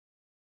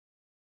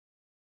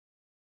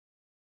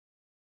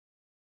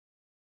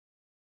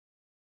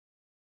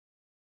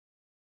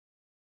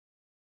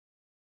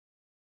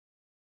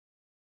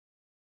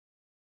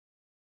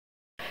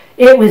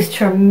It was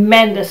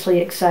tremendously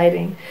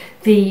exciting.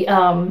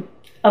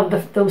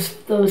 Those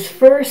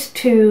first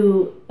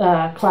two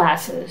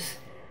classes,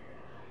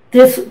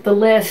 the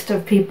list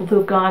of people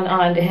who've gone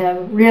on to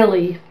have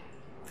really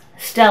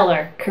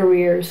stellar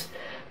careers: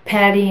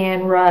 Patty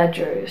Ann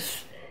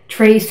Rogers,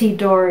 Tracy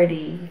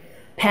Doherty,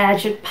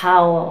 Paget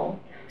Powell,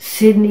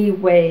 Sidney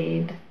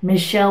Wade,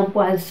 Michelle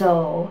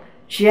Boiseau,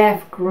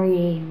 Jeff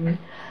Green,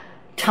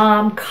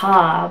 Tom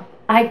Cobb.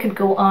 I could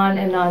go on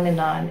and on and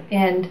on.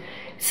 And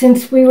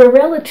since we were a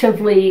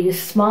relatively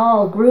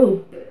small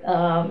group,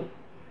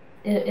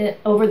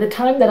 over the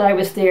time that I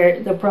was there,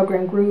 the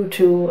program grew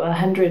to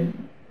 100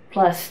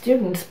 plus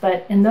students,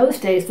 but in those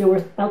days there were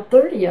about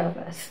 30 of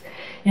us.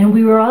 And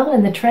we were all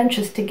in the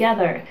trenches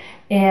together.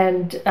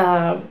 And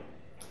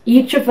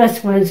each of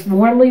us was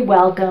warmly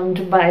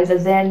welcomed by the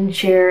then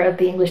chair of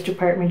the English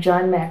department,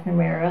 John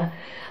McNamara,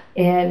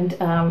 and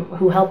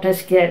who helped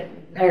us get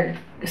our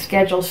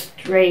schedule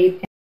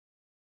straight.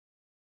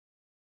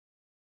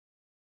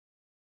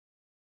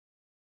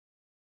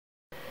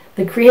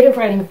 The creative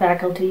writing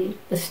faculty,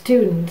 the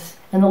students,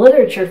 and the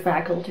literature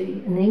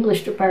faculty in the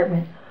English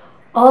department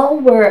all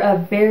were a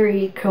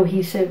very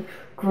cohesive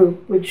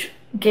group, which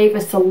gave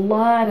us a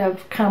lot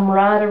of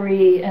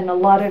camaraderie and a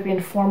lot of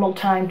informal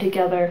time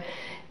together.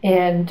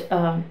 And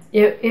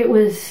it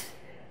was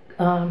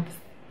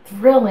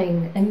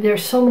thrilling. And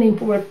there's so many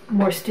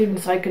more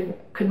students I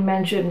could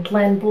mention.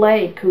 Glenn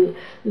Blake,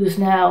 who's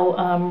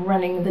now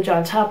running the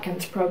Johns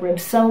Hopkins program.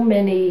 So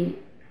many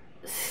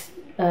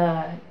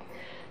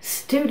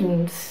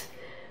students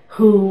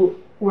who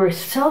were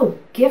so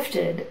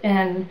gifted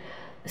and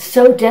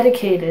so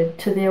dedicated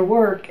to their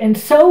work and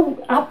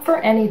so up for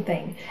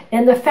anything.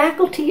 And the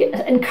faculty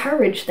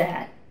encouraged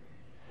that.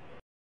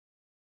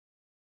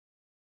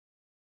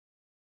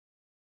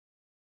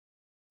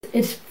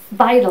 It's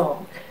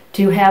vital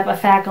to have a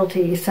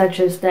faculty such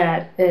as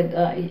that at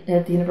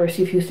the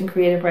University of Houston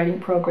Creative Writing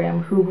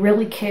Program who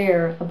really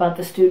care about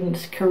the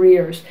students'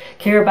 careers,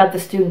 care about the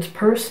students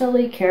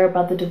personally, care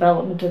about the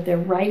development of their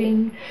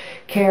writing,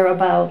 care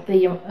about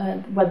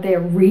what they're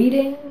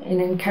reading,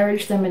 and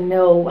encourage them and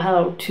know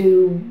how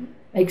to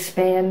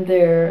expand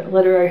their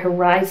literary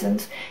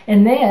horizons.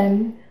 And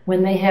then,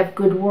 when they have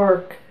good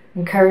work,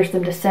 encourage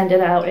them to send it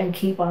out and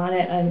keep on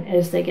it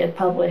as they get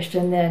published.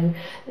 And then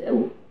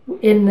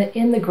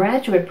in the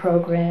graduate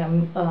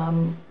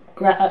program,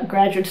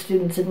 graduate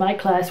students in my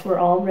class were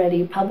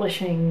already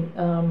publishing.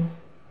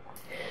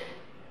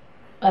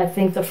 I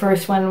think the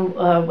first one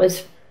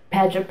was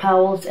Paget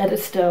Powell's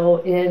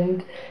Edisto,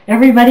 and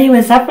everybody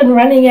was up and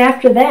running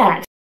after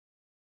that.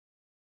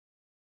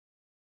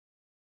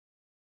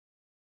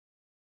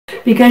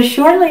 Because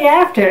shortly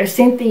after,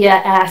 Cynthia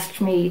asked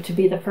me to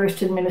be the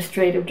first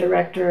administrative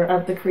director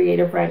of the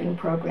creative writing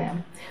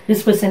program.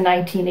 This was in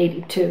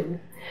 1982.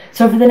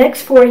 So for the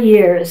next 4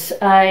 years,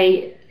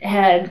 I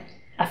had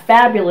a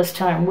fabulous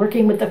time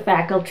working with the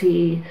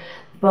faculty,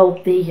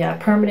 both the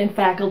permanent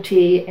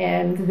faculty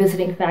and the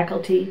visiting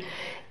faculty,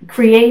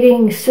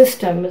 creating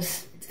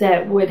systems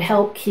that would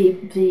help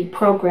keep the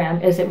program,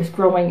 as it was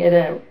growing at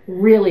a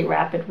really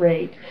rapid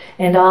rate,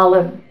 and all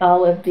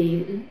of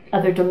the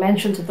other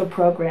dimensions of the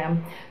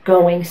program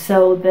going,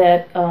 so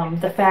that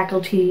the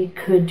faculty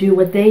could do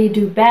what they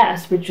do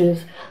best, which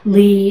is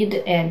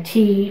lead and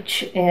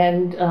teach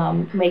and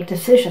make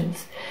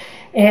decisions.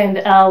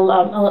 And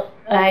Donald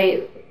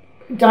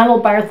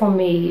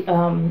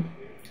Barthelme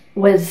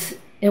was,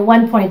 at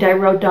one point I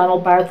wrote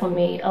Donald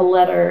Barthelme a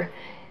letter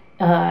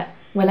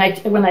when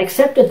I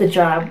accepted the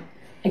job.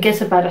 I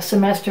guess about a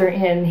semester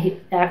in,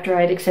 after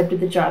I'd accepted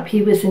the job,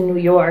 he was in New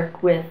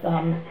York with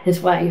his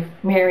wife,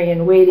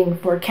 Marion, waiting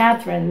for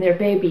Catherine, their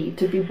baby,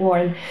 to be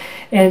born.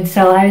 And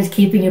so I was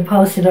keeping him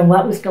posted on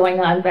what was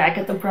going on back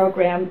at the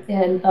program.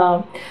 And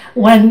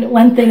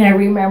one thing I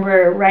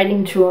remember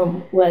writing to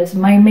him was,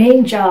 my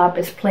main job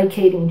is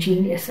placating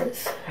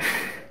geniuses.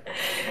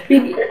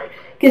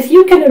 Because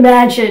you can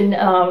imagine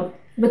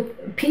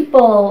with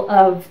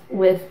people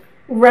with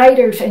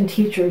writers and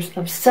teachers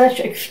of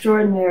such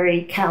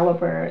extraordinary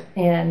caliber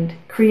and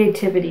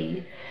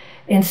creativity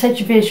and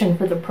such vision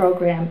for the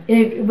program,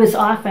 it was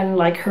often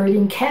like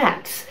herding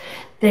cats.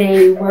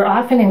 They were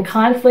often in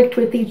conflict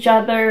with each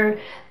other.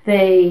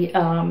 They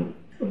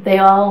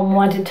all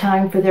wanted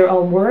time for their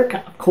own work,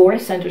 of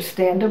course,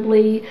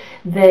 understandably.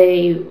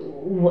 They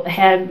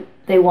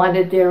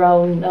wanted their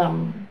own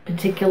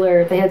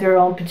they had their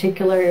own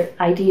particular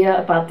idea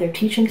about their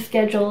teaching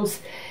schedules.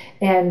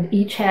 And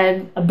each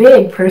had a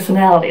big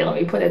personality, let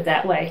me put it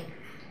that way.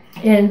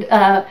 And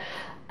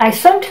I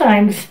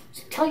sometimes,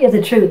 to tell you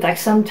the truth, I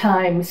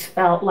sometimes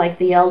felt like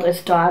the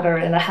eldest daughter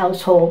in a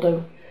household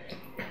of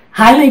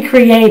highly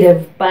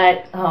creative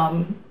but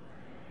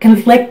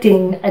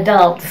conflicting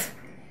adults,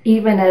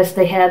 even as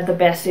they had the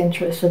best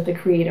interests of the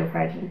creative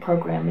writing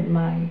program in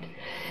mind.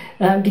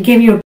 To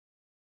give you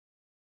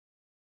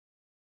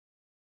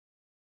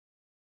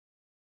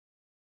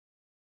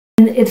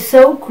it's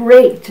so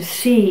great to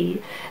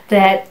see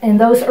that in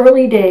those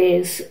early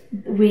days,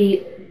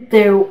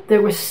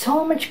 there was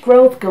so much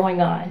growth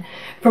going on.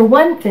 For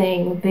one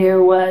thing,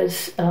 there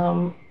was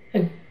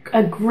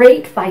a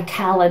great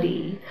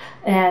vitality,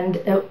 and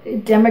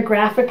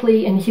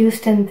demographically in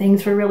Houston,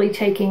 things were really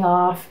taking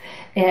off,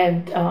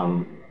 and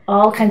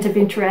all kinds of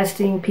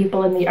interesting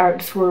people in the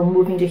arts were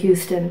moving to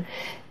Houston,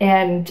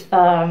 and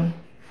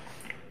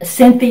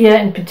Cynthia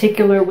in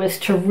particular was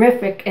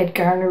terrific at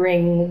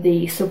garnering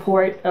the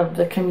support of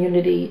the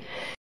community.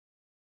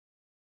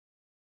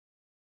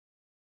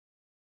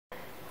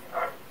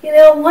 You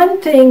know,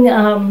 one thing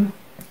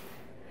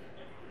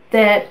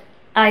that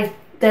I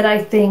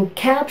think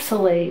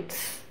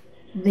encapsulates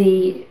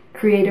the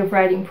creative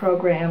writing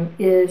program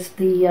is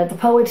the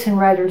Poets and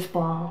Writers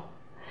Ball.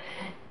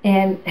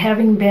 And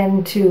having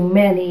been to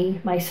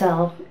many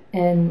myself,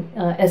 and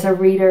as a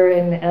reader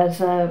and as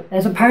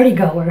a party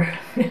goer,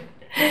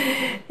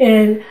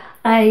 and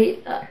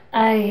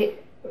I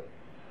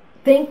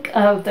think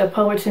of the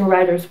Poets and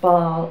Writers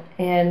Ball,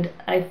 and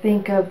I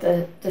think of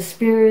the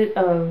spirit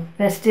of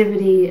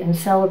festivity and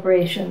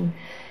celebration,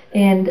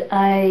 and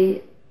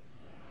I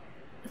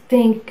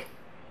think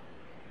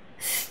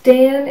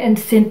Stan and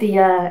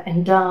Cynthia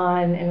and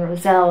Don and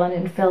Rosellen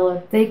and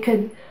Phillip, they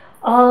could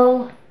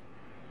all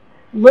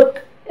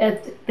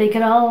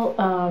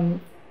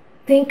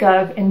think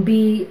of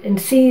and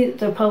see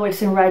the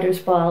Poets and Writers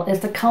Ball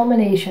as the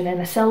culmination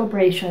and a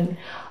celebration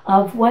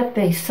of what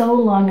they so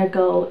long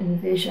ago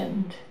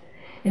envisioned.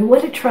 And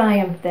what a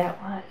triumph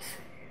that was.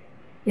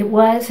 It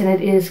was and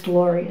it is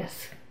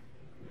glorious.